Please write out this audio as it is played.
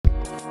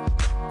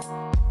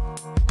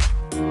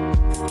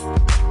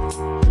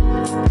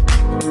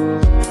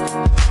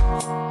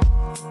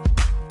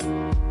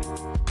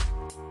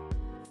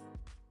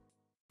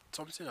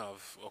something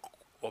I've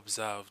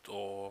observed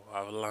or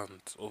I've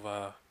learned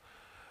over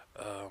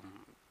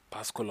um,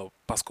 past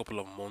couple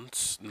of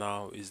months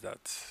now is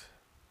that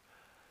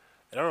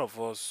a lot of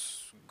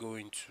us go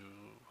into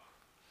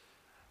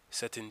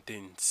certain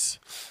things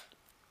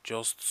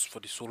just for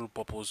the sole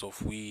purpose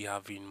of we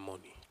having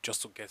money,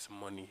 just to get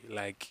money.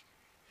 Like,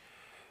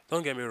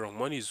 don't get me wrong,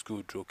 money is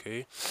good,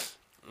 okay?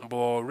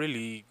 But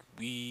really,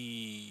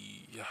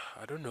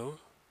 I don't know,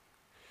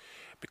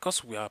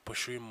 because we are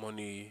pursuing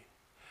money,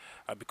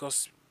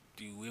 because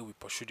the way we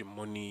pursue the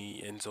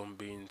money ends up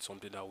being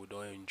something that we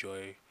don't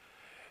enjoy.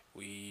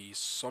 We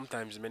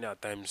sometimes, many a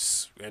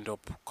times, we end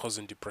up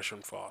causing depression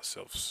for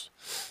ourselves.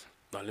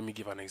 Now, let me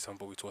give an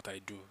example with what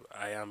I do.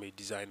 I am a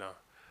designer.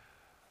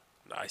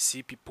 I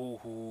see people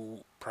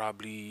who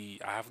probably,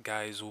 I have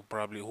guys who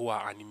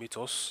are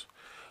animators,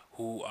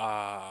 who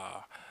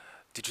are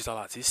digital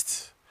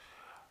artists.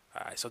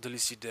 I suddenly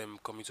see them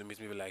coming to meet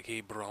me like,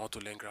 hey bro, I want to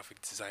learn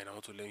graphic design, I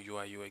want to learn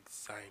UI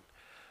UX design,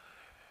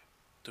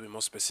 to be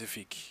more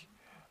specific.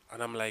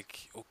 And I'm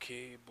like,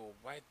 okay, but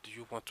why do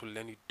you want to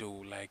learn it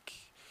though? Like,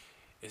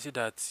 is it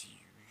that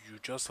you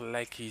just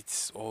like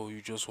it, or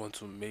you just want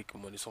to make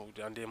money? So,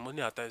 and the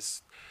money at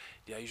times,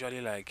 they are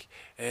usually like,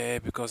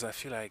 because I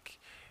feel like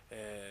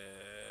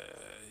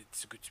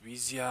it's going to be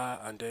easier,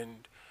 and then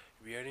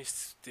we only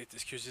state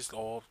excuses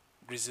or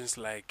reasons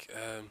like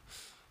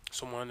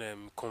someone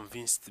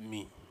convinced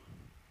me.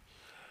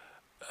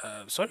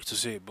 Sorry to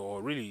say,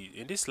 but really,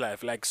 in this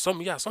life, like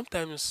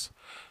sometimes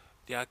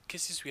there are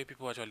cases where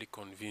people actually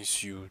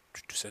convince you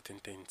to do certain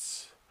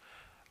things,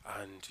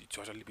 and it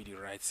will actually be the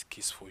right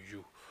case for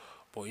you.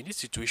 But in this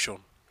situation,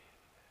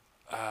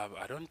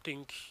 I don't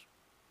think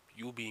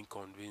you being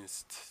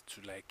convinced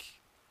to like,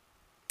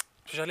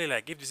 especially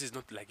like if this is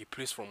not like a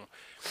place from,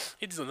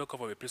 it does not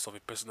come from a place of a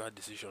personal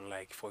decision.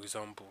 Like for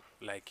example,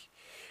 like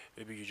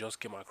maybe you just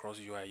came across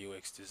UI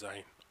UX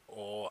design,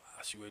 or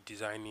as you were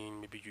designing,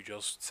 maybe you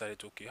just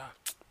decided, okay,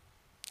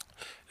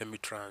 let me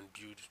try and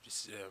build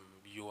this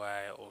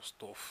UI or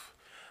stuff,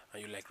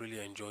 and you like really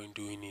enjoying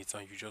doing it,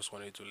 and you just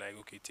wanted to like,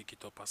 okay, take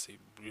it up as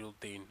a real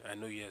thing. I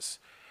know, yes,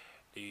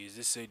 is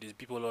this say these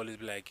people always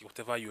be like,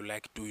 whatever you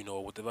like doing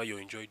or whatever you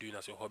enjoy doing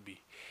as your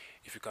hobby,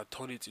 if you can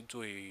turn it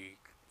into a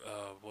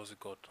what's it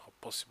called, a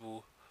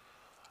possible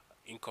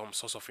income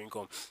source of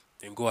income,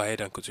 then go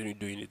ahead and continue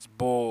doing it.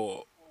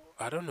 But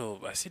I don't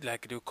know, I see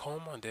like they'll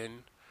come, and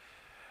then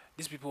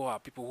these people are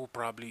people who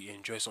probably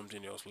enjoy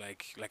something else.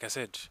 Like I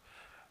said,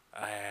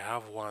 I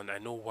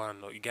know one,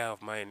 or a guy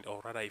of mine, or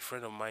rather a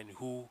friend of mine,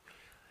 who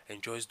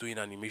enjoys doing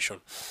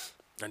animation.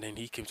 And then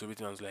he came to me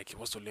and was like, he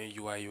wants to learn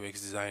UI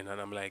UX design.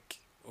 And I'm like,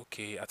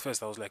 okay. At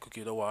first I was like,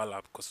 okay, no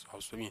wahala, because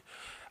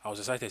I was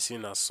excited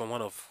seeing as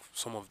one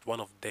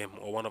of them,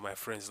 or one of my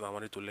friends that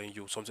wanted to learn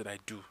you something I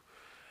do.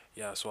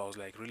 Yeah, so I was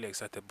like really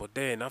excited. But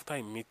then after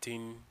a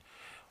meeting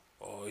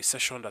or a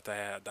session that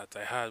I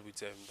had with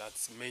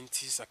that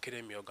Mentis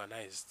Academy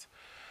organized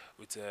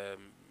with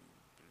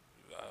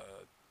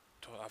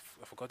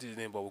I forgot his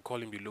name, but we'll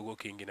call him the Logo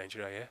King in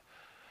Nigeria. Yeah,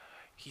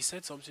 he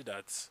said something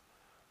that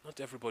not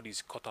everybody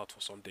is cut out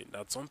for something.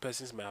 That some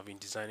persons may have been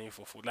designing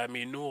for food. Like,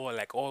 may know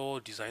like all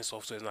design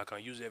softwares and I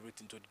can use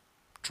everything to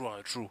true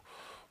and true,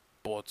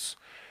 but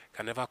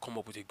can never come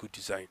up with a good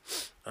design.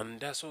 And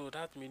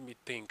that made me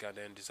think, and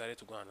then decided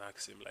to go and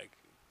ask him like,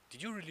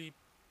 did you really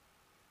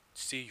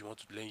say you want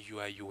to learn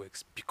UI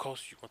UX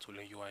because you want to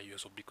learn UI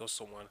UX, or because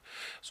someone?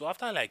 So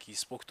after like he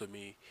spoke to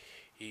me,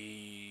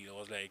 he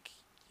was like,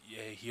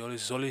 yeah,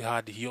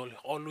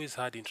 always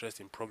had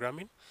interest in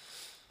programming,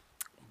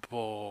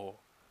 but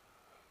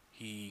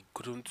he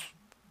couldn't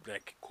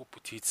like cope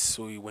with it,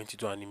 so he went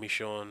into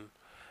animation.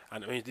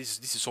 And I mean, this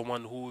is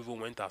someone who even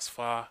went as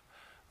far.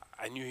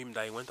 I knew him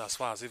that he went as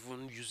far as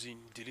even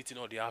deleting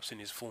all the apps in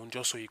his phone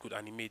just so he could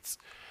animate.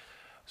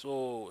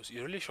 So it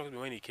really shocked me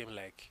when he came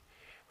like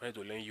wanted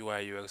to learn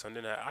UI UX, and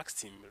then I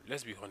asked him,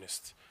 let's be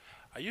honest,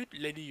 are you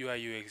learning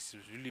UI UX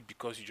really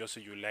because you just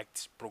say you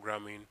liked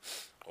programming,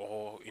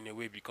 or in a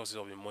way because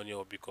of the money,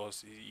 or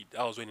because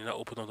that was when he now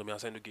opened up to me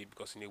and said, okay,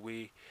 because in a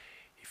way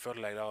he felt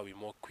like that would be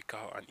more quicker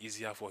and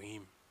easier for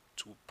him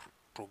to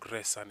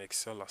progress and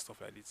excel and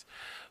stuff like this.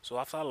 So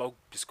after a long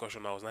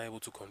discussion, I was not able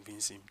to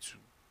convince him to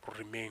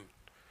remain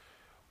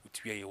with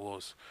where he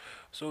was.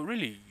 So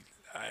really,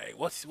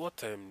 what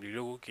the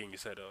Logo King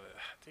said,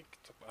 I think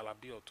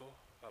Alabi Otto,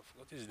 I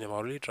forgot his name. I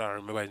really try to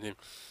remember his name.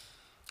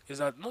 Is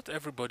that not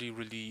everybody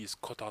really is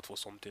cut out for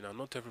something, and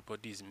not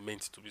everybody is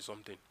meant to be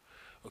something.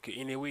 Okay,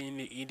 in a way,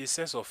 in the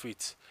sense of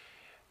it,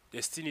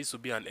 there still needs to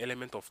be an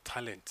element of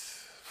talent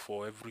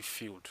for every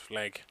field.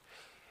 Like,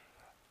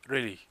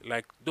 really,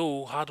 like,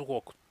 though hard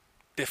work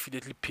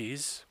definitely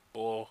pays,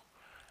 or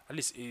at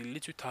least a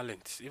little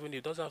talent, even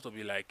it doesn't have to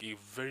be like a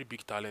very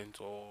big talent,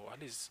 or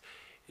at least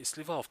a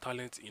sliver of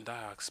talent in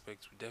that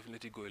aspect will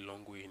definitely go a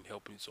long way in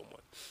helping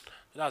someone.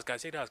 That's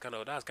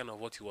kind of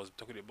what he was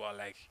talking about.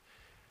 Like,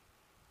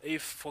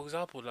 if for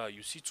example now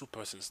you see two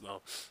persons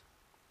now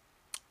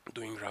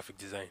doing graphic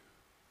design,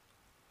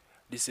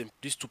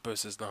 these two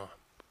persons now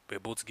were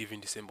both given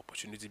the same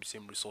opportunity, the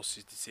same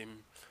resources, the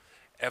same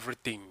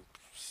everything,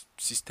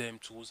 system,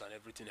 tools, and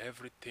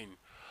everything.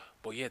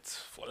 But yet,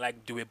 for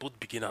like they were both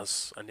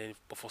beginners, and then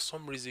but for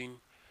some reason,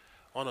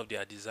 one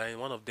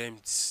of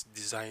them's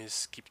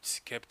designs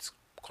kept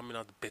coming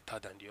out better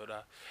than the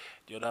other.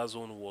 The other's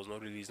own was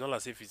not really. It's not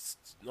as if it's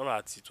not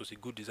that it was a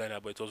good designer,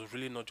 but it was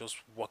really not just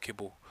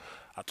workable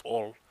at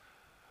all.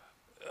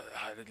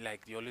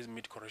 Like they always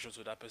made corrections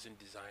to that person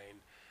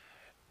design,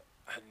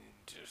 and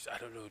just, I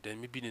don't know.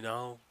 Then maybe they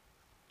now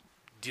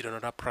did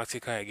another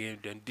practical again.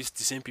 Then this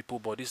the same people,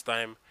 but this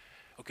time,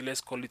 okay,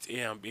 let's call it A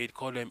and B.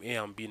 Call them A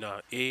and B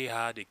now. A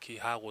had a key.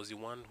 Ha was the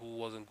one who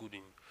wasn't good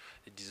in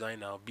the design.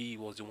 Now B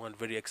was the one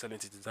very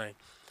excellent in design.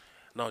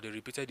 Now they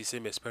repeated the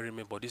same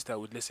experiment, but this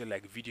time with, let's say,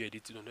 like video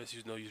editing. No, let's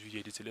use not use video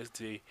editing. Let's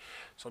say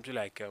something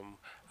like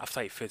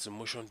After Effects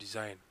motion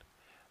design.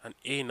 And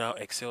A now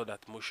excelled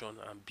at motion,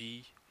 and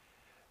B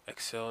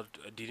excelled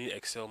didn't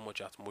excel much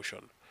at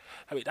motion.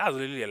 I mean that's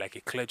really like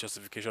a clear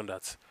justification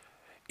that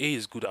A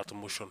is good at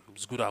motion,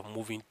 it's good at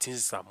moving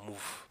things that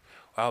move,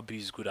 while B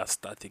is good at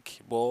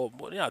static. But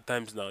there are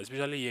times now,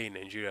 especially here in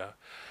Nigeria,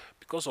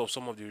 because of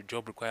some of the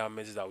job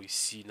requirements that we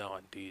see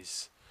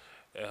nowadays,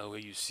 where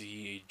you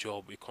see a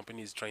job, a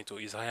company is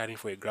hiring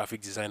for a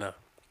graphic designer.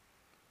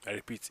 I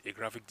repeat, a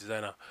graphic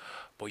designer,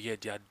 but yet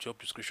their job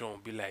description will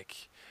be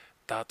like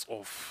that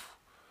of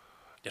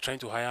they're trying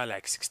to hire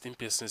like 16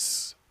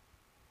 persons,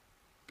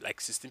 like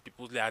 16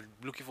 people. They are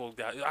looking for.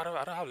 I don't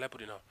know how to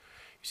put it now.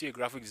 You see a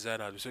graphic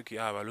designer, you say, okay,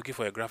 we're looking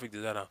for a graphic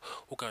designer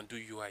who can do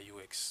UI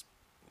UX.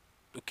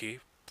 Okay,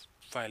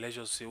 fine. Let's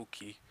just say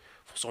okay,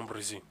 for some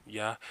reason,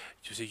 yeah,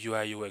 you say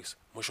UI UX,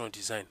 motion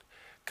design,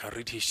 can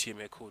read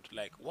HTML code.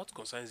 Like, what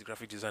concerns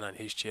graphic design and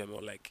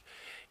HTML? Like,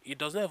 it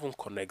does not even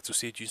connect to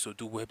say you need to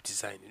do web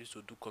design, you need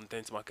to do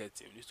content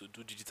marketing, you need to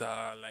do digital.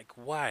 Like,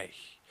 why?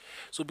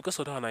 So because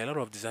of that, a lot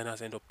of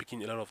designers end up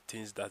picking a lot of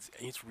things that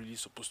ain't really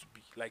supposed to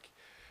be. Like,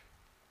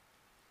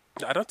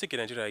 I don't think in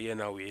Nigeria here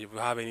now we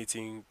have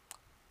anything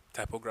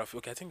typography.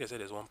 Okay, I think they said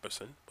there's one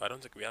person, but I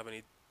don't think we have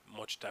any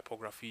much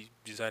typography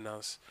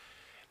designers.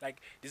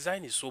 Like,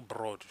 design is so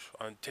broad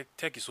and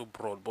tech is so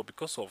broad, but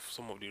because of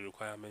some of the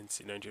requirements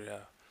in Nigeria,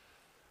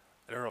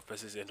 a lot of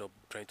persons end up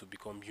trying to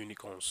become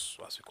unicorns,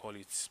 as we call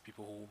it,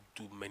 people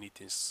who do many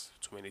things,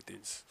 too many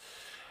things.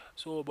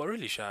 So, but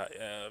really,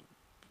 I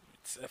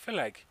feel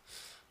like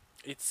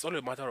it's all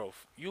a matter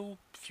of you.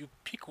 If you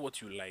pick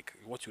what you like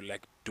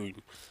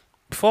doing,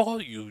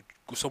 before you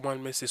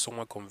someone may say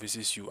someone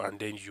convinces you, and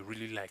then you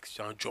really like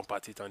jump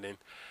at it, and then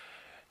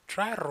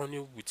try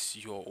running with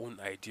your own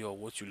idea of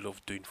what you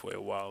love doing for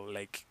a while.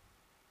 Like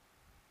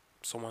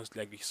someone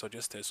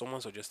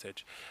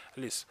suggested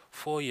at least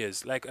 4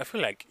 years. Like, I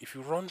feel like if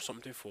you run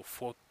something for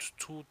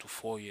 2 to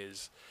 4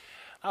 years,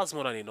 that's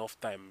more than enough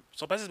time.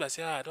 Some persons might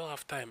say, I don't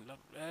have time.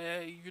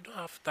 You don't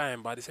have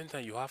time, but at the same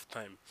time you have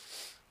time.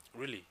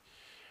 Really.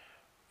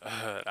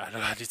 I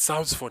don't know, it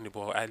sounds funny,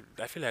 but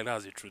I feel like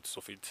that's the truth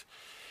of it.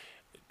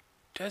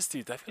 Test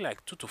it. I feel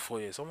like 2 to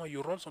 4 years. Someone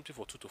you run something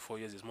for 2 to 4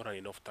 years is more than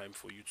enough time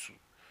for you to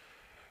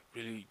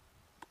really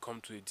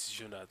come to a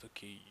decision that,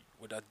 okay,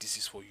 whether this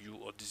is for you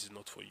or this is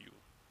not for you.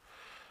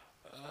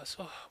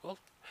 Well,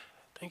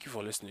 thank you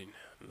for listening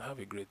and have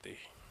a great day.